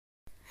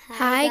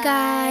Hi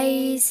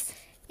guys!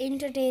 In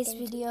today's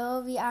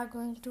video we are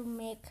going to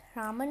make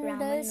ramen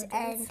noodles,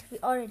 and we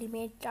already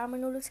made ramen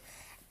noodles,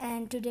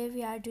 and today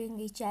we are doing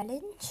a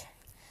challenge.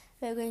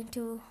 We are going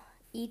to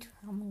eat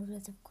ramen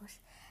noodles, of course.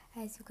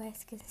 As you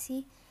guys can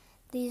see,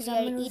 these we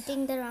ramen are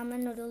eating the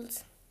ramen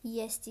noodles.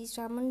 Yes, these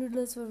ramen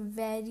noodles were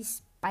very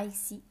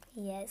spicy.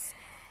 Yes.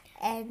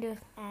 And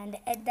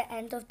at the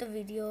end of the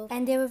video,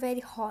 and they were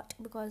very hot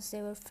because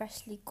they were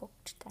freshly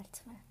cooked,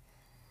 that's why.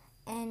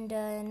 And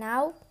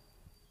now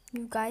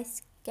you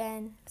guys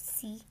can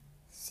see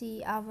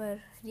our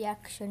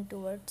reaction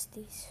towards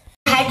this.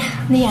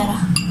 नहीं आ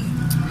रहा.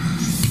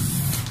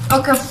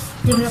 Okay,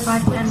 जब मैं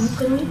part में unmute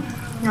करूँगी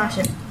यहाँ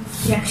से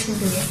reaction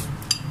के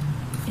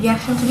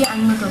लिए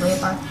अनम्यूट होगा ये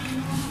पार्ट.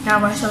 यहाँ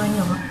पर सब नहीं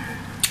होगा.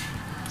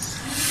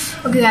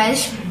 Okay guys,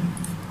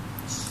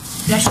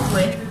 let's do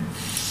it.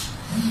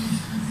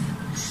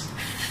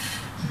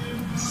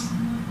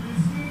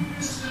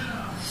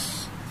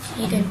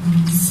 You can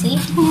see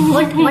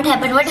what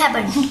happened.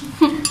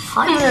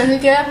 Hot.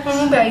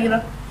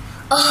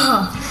 Oh,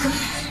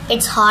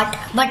 it's hot,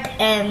 but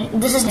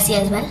this is spicy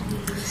as well.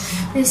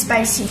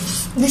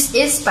 This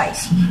is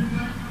spicy.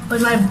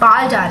 But my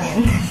बाल जा रहे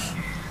हैं.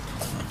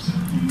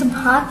 तुम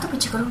हाथ तो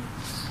पीछे करो.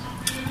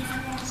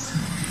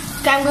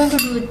 Okay, I'm going to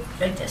do it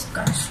like this,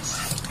 guys.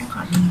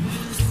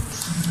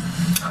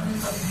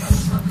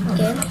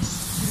 Okay.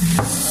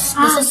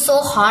 This is so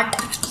hot.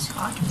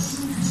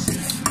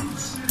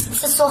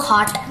 This is so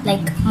hot.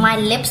 Like my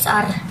lips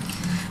are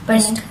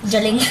burning,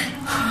 जलेंगे.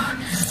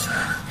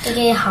 तो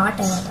ये hot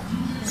है वाला.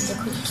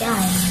 देखो क्या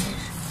है.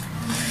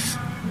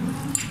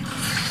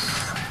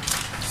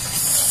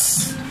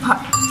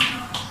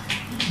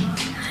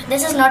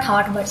 This is not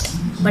hot,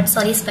 but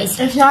sorry,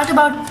 spicy. It's not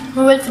about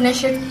who will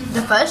finish it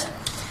the first.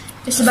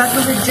 It's about who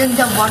will drink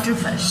the water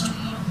first.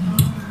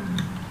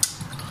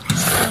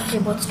 Okay,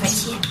 बहुत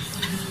spicy है.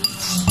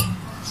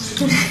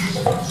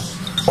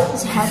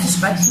 Is it half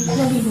spicy?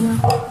 Maybe no.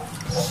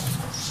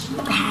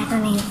 है तो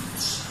नहीं.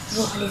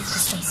 वो वाली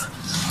spicy.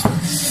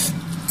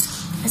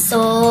 So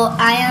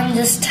I am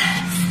just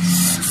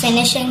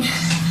finishing.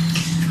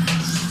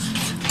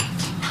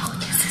 Oh,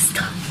 this is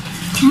tough.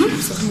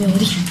 So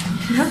very.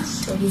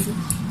 So easy.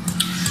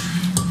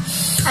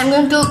 I'm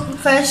going to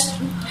first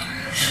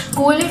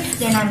cool it,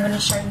 then I'm going to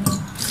start it.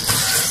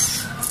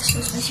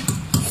 So spicy.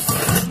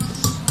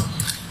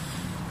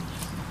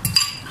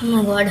 Oh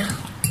my god.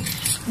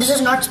 This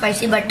is not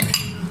spicy, but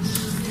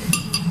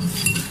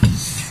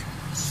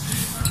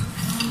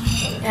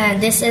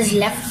this is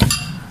left.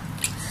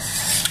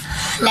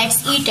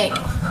 Let's eat it.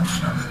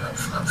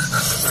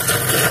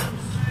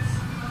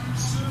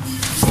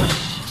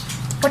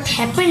 What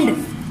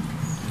happened?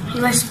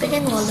 You are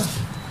spilling all the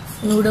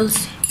noodles.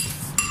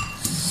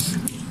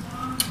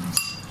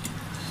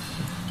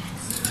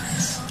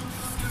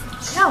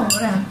 क्या हो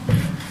रहा है?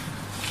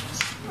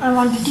 I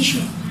want the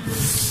tissue.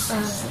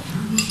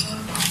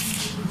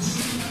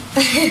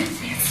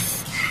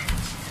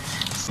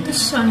 This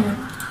is on you.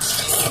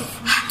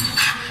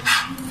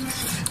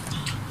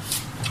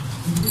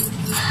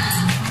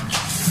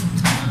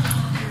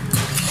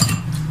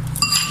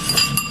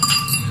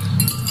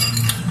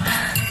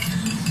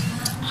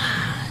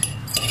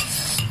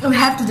 We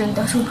have to drink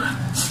the soup.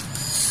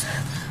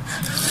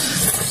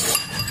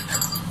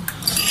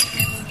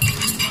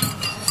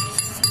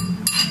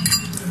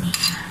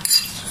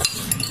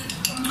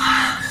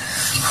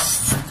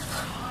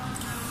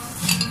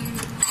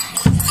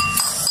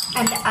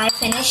 And I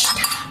finished,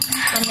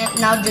 and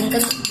now drinking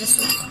the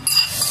soup.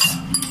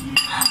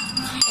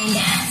 And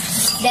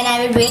then I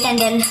will wait, and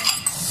then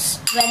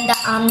when the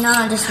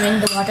Amna just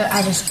drink the water,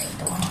 I just drink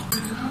the water.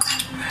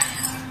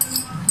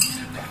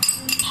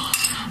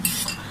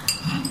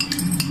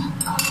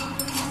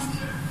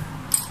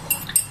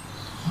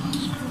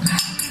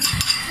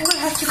 I'm gonna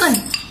have chicken.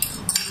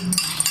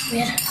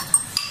 Where?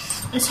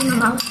 It's in my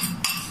mouth.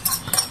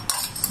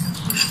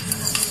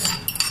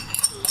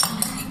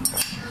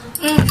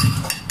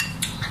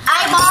 I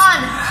won!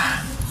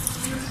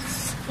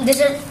 This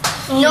is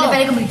मैंने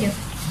पहले complete किया.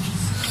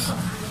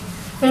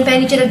 मैंने पहले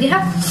नीचे रख दिया.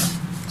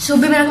 Soup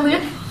भी मेरा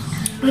कंप्लीट.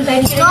 मैंने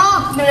पहले नीचे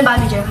मैंने बाद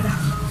नीचे रखा था.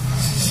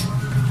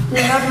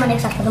 मेरा तो मैंने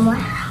एक साथ खत्म हुआ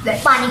है.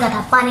 पानी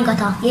का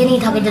था. ये नहीं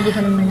था कि जल्दी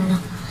खत्म करना था.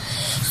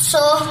 So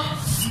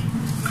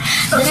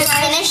this is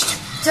finished.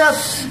 So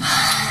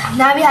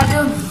now we have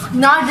to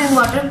not drink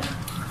water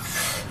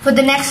for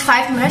the next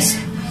 5 minutes,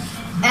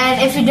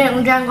 and if we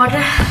don't drink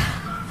water,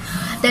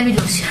 then we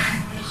lose.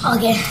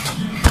 Okay.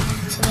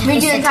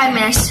 Meet you in 5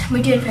 minutes.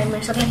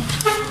 Okay.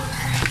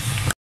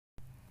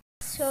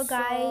 So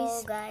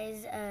guys,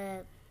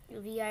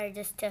 we are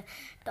just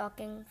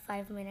talking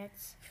 5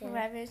 minutes. For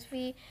 5 minutes,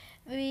 we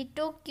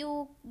took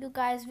you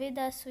guys with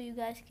us, so you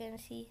guys can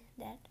see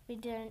that we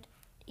didn't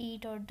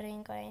eat or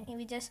drink or anything.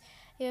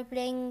 We were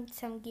playing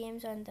some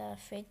games on the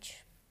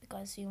fridge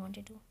because we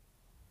wanted to.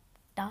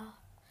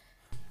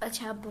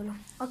 अच्छा बोलो.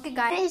 Okay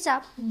guys,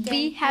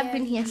 we have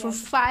been here for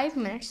 5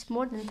 minutes,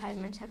 more than 5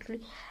 minutes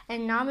actually,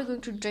 and now we're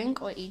going to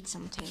drink or eat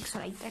something. So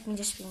like, let me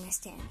just bring my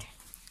stand.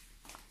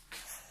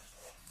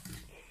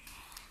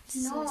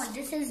 No,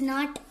 this is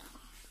not.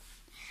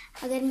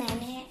 अगर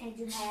मैंने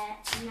जो है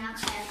ना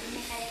खाया तो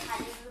मैं पहले खा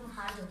लेती हूँ,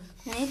 हार दो।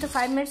 नहीं तो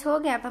 5 मिनट्स हो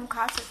गए, अब हम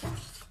खा सकते हैं।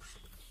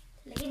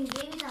 लेकिन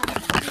ये भी था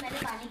कि पहले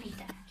पानी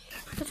पीता है।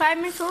 तो 5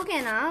 मिनट्स हो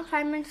गए ना,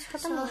 5 मिनट्स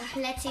खत्म हो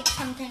गए। Let's eat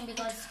something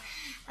because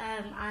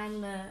I'm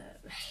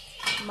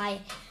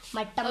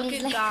my tummy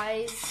is like.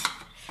 Guys,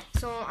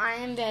 so I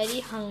am very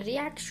hungry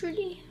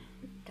actually.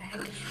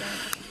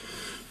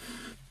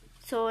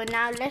 So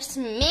now let's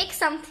make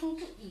something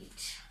to eat.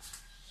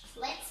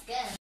 Let's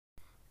go.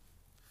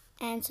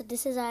 And so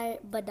this is our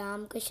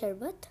badam ka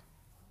sharbat.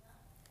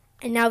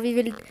 And now we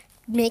will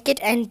make it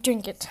and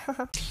drink it.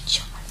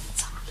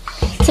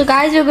 So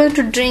guys, we're going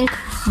to drink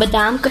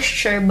badam ka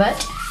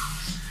sharbat.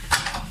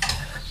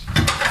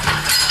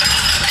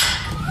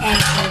 And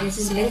this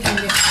is milk and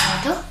this is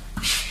water.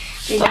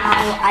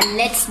 Now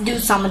let's do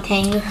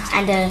something.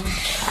 And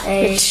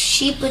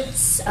she put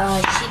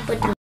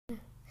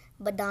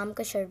badam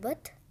ka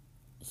sharbat.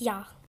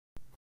 Yeah.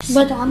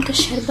 Badam ka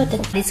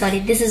sharbat. Sorry,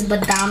 this is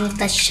badam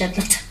ka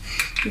sharbat.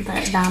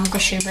 Badam ka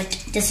sharbat.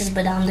 This is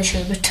badam the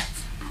sharbat.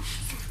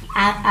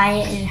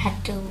 I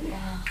had to.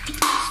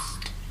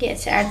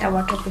 Yes, add the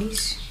water,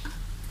 please.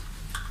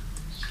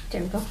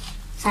 There we go.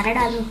 सारा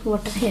डालो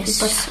water.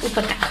 Yes.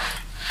 ऊपर तक.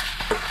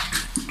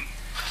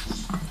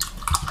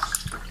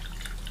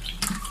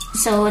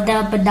 So the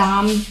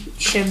badam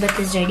sharbat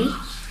is ready.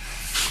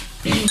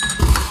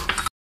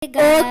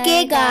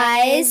 Okay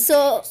guys,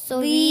 so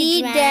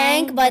we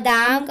drank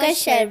badam ka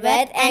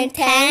sharbat and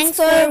thanks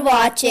for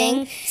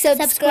watching.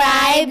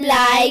 Subscribe,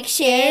 like,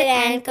 share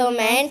and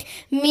comment.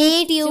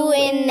 Meet you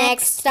in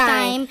next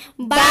time.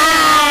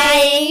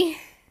 Bye.